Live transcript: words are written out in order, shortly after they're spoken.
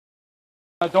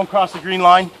Don't cross the green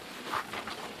line.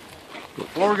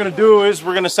 What we're going to do is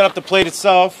we're going to set up the plate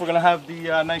itself. We're going to have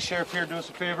the nice sheriff here do us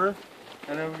a favor.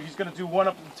 And then he's going to do one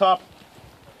up in the top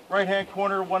right-hand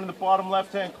corner, one in the bottom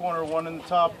left-hand corner, one in the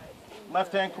top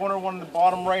left-hand corner, one in the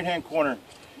bottom right-hand corner.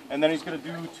 And then he's going to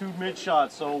do 2 mid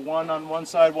shots, so one on one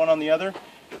side, one on the other.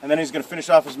 And then he's going to finish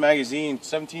off his magazine.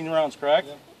 17 rounds, correct?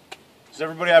 Yeah. Does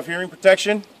everybody have hearing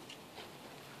protection?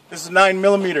 This is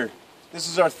 9mm. This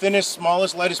is our thinnest,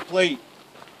 smallest, lightest plate.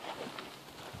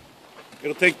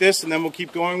 It'll take this and then we'll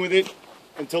keep going with it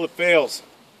until it fails.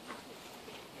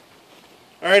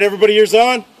 All right, everybody, ears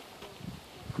on.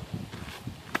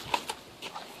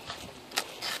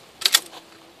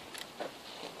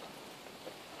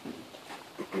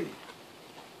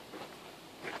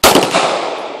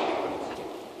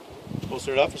 Pull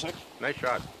it up for a sec. Nice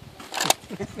shot.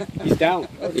 He's down.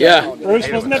 Yeah. Bruce,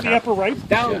 wasn't that the upper right?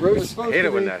 Down, yeah. Bruce. I hate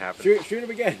it when that happens. Shoot him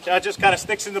again. That just kind of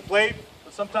sticks in the plate,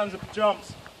 but sometimes it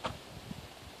jumps.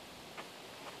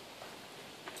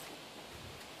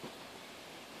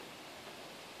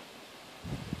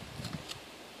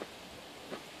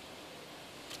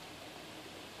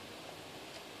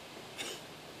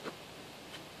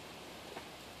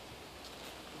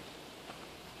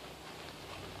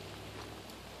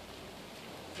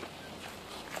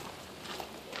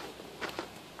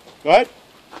 Go ahead.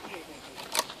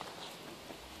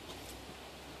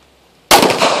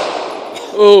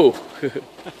 Oh,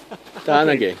 done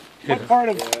again. What part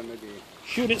of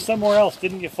shoot it somewhere else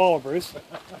didn't you follow, Bruce?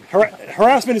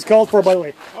 Harassment is called for, by the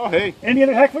way. Oh, hey. Any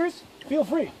other hecklers? Feel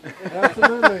free.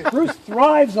 Absolutely. Bruce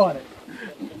thrives on it.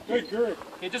 Good.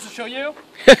 Okay, just to show you,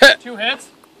 2 hits,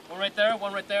 one right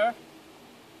there,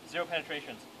 0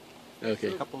 penetrations. Okay.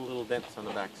 A couple little dents on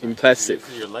the back side. Impressive.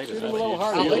 Your lightest a little one.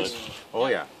 hard. Oh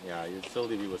yeah, you'd still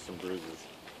leave you with some bruises.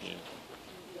 Yeah.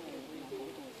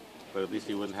 But at least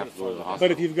you wouldn't have to go to the hospital.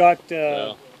 But if you've got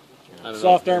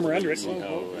soft armor under it.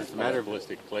 It's a matter of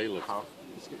ballistic clay look.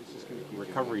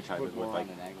 Recovery time is like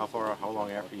how long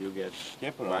after you get.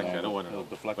 Well, actually, I don't want to know.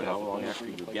 But how long after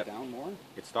you get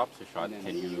it stops the shot?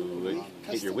 Can you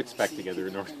get your wits back together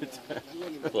in order to?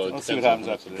 Well, Let's see what happens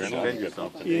after the defend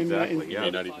yourself? In, Exactly. You Yeah.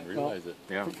 may not even realize it.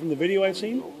 Yeah. From the video I've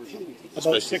seen,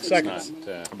 about 6 seconds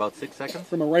About 6 seconds.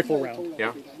 from a rifle round.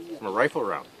 Yeah. From a rifle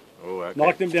round. Oh, okay.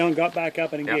 Knocked him down, got back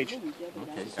up, and Yeah. engaged.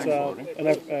 Okay. It's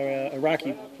an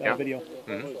Iraqi Yeah. video.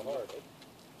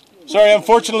 Sorry,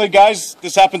 unfortunately, guys,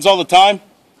 this happens all the time.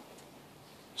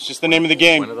 It's just the name of the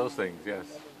game. One of those things, yes.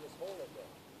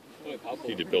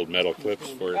 Need to build metal clips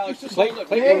for it. Plate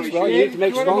works well. You need to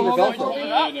make stronger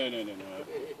Velcro.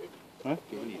 No.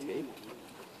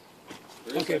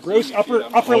 Okay, Bruce,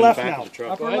 upper left now.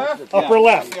 Upper left? Upper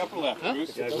left. Upper left. Huh?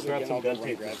 Yeah, just grab some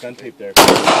gun tape there.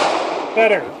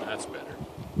 Better. That's better.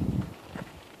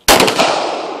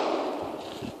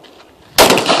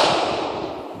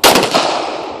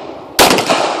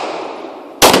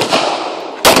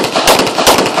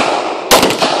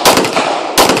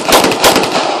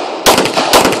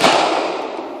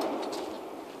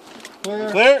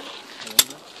 Clear?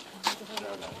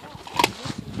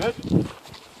 Good?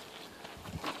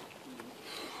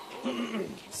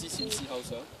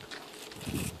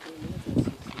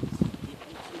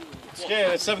 Okay,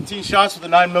 that's 17 shots with a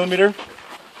 9mm.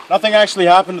 Nothing actually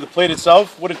happened to the plate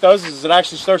itself. What it does is it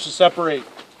actually starts to separate.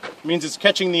 It means it's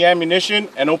catching the ammunition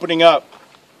and opening up.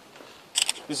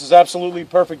 This is absolutely a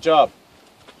perfect job.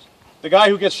 The guy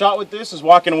who gets shot with this is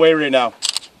walking away right now.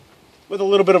 With a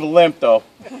little bit of a limp, though.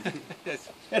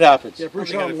 It happens. Yeah, Bruce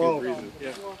shot him low.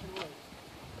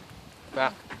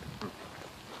 Back.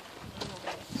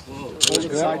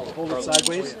 Hold it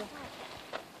sideways.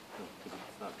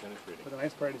 But the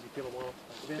nice part is you peel them off.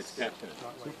 It's kept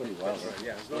pretty well.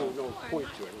 Yeah, there's no point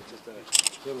to it. It's just a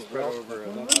little spread over. A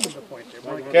little bit of a point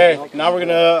there. Okay, now we're going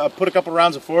to put a couple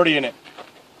rounds of 40 in it.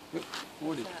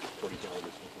 40.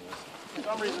 For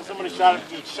some reason somebody shot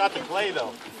the clay,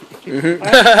 though.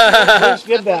 Bruce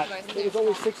did that. There was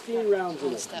only 16 rounds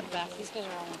in it. Step back. These guys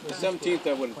are all The 17th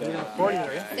I would have done. 40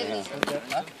 there,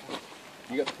 yeah?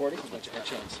 You got the 40? Did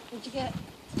you get?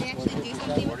 Did they actually do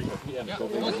something? Yeah,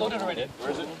 it's loaded already.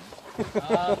 Where is it?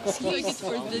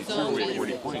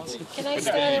 Can I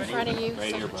stand in front of you?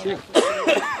 Right here,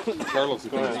 bro. Carlos is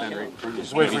going to stand right through.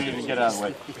 Just wait for you to get out of the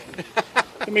way.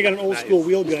 We got an old school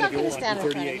wheel He's gun not if you going to want. stand in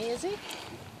front of 38. me, is he?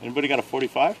 Anybody got a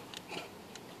 45?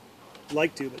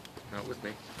 Like to, but Not with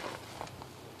me.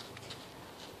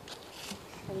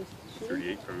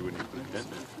 38 probably wouldn't even put a dent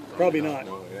in it. probably not.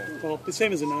 Well, the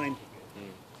same as a 9.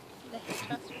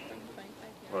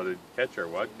 Well, the catch our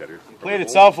wad cutters. The plate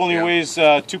itself only weighs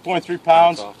 2.3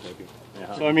 pounds. Off, maybe.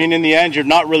 So I mean, in the end, you're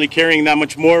not really carrying that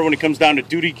much more when it comes down to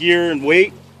duty gear and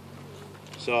weight.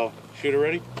 So, shooter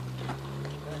ready?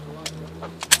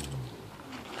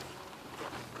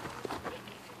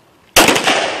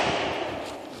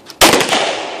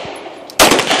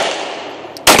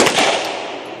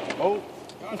 Oh,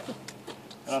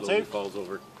 and Slowly falls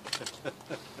over.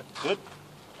 Good.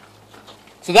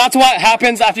 So that's what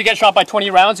happens after you get shot by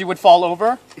 20 rounds. You would fall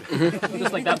over,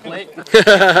 just like that plate.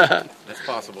 That's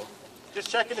possible. Just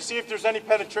checking to see if there's any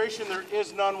penetration. There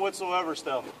is none whatsoever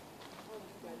still.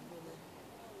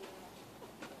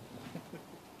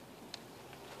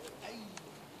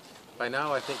 By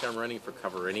now, I think I'm running for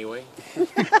cover anyway.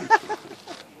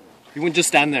 You wouldn't just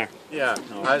stand there. Yeah,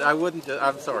 I wouldn't.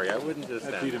 I'm sorry, I wouldn't just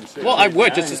stand. Well, I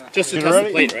would just to test the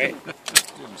plate, right?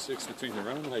 6 between the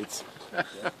round heights.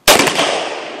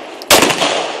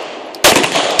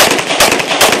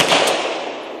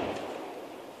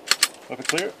 Look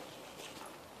clear.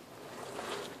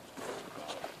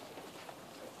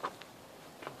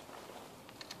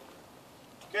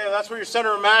 Okay, that's where your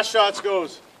center of mass shots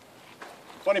goes.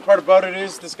 Funny part about it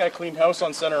is this guy cleaned house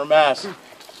on center of mass.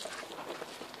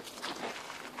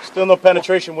 Still no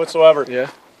penetration whatsoever. Yeah.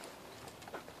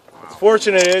 What's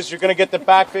fortunate is you're going to get the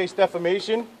back face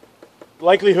deformation.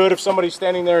 Likelihood of somebody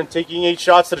standing there and taking 8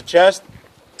 shots to the chest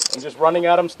and just running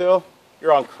at him still,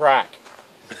 you're on crack.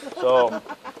 So.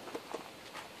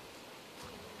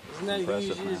 Isn't that who you're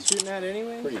usually shooting at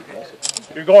anyway? Pretty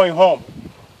impressive. You're going home.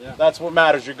 Yeah. That's what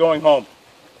matters. You're going home.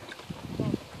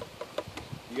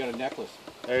 You got a necklace.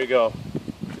 There you go.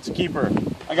 It's a keeper.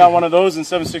 I got one of those in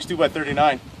 7.62 by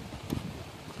 39.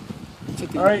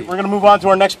 All right, we're going to move on to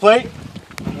our next plate.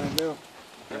 Yeah,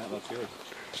 that's yours.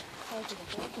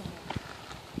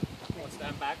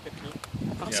 Stand back.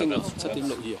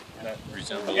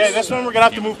 Okay, this one we're going to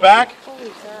have to move back.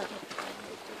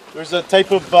 There's a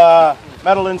type of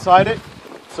metal inside it,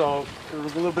 so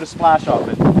there's a little bit of splash off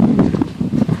it.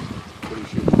 What do you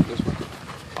shoot? This one?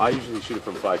 I usually shoot it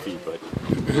from 5 feet, but.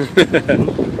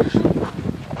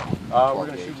 We're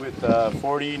going to shoot with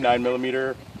 40,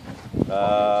 9mm,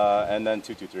 and then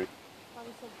 223. And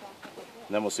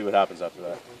then we'll see what happens after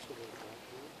that.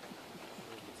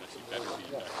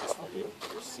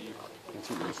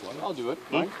 I'll do it.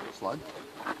 Slug.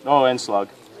 Oh, and slug.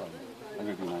 I'm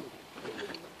going to do mine.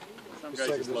 Some guys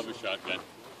just love a shotgun.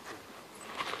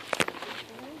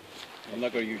 I'm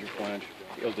not going to use your flange.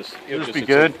 It'll just be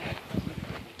good.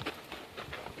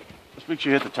 Just make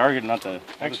sure you hit the target, not the.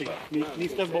 Actually,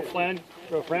 neat stuff about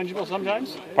frangible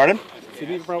sometimes. Pardon? The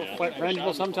neat about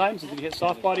frangible sometimes is if you hit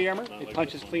soft body armor, it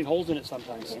punches clean holes in it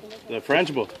sometimes. The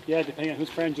frangible. Yeah, depending on whose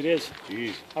frange it is.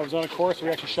 Jeez. I was on a course where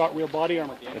we actually shot real body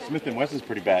armor. That Smith & Wesson's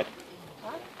pretty bad.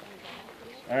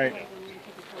 All right.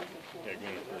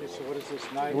 Okay, so what is this?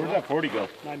 9 Where'd that 40 go?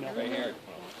 9 mil. right here.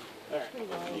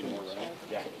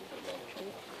 Yeah.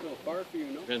 Far for you,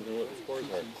 no? Depends on what the scores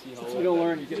are. If you don't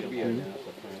learn, you get to be a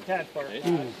Tad far.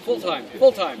 full time.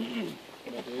 Full time.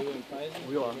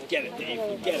 Get it,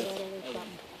 Dave. Get it.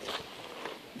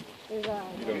 You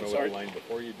don't know what line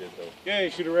before you did, though. Okay,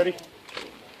 shooter ready.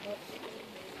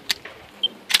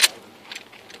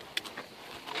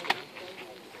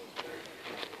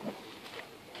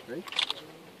 Ready?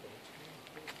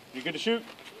 You good to shoot?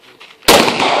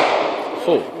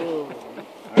 Oh.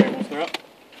 All right, we'll start up.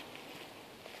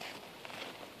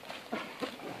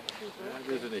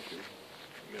 There's an issue.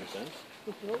 You got a sense?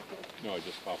 No, it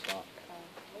just popped off.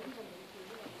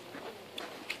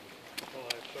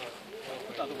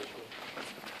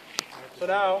 So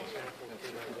now,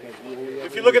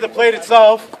 if you look at the plate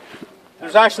itself,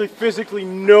 there's actually physically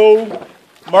no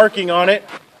marking on it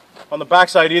on the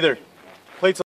backside either.